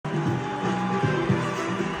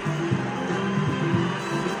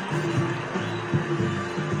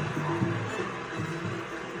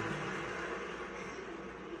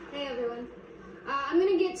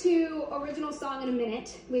song in a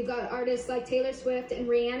minute. We've got artists like Taylor Swift and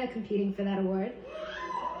Rihanna competing for that award.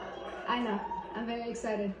 I know, I'm very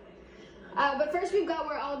excited. But first we've got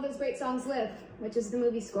Where All of Those Great Songs Live, which is the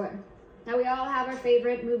movie score. Now we all have our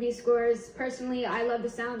favorite movie scores. Personally, I love the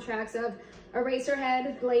soundtracks of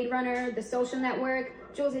Eraserhead, Blade Runner, The Social Network,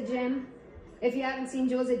 Jules et Jim. If you haven't seen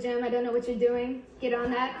Jules et Jim, I don't know what you're doing. Get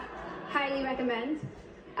on that. Highly recommend.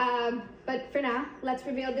 But for now, let's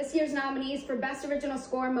reveal this year's nominees for Best Original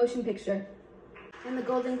Score Motion Picture. And the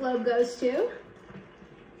Golden Globe goes to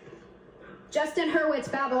Justin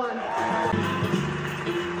Hurwitz, Babylon.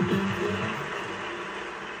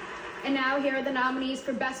 And now here are the nominees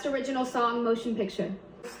for Best Original Song Motion Picture.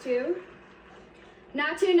 To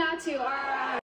Natu Natu, our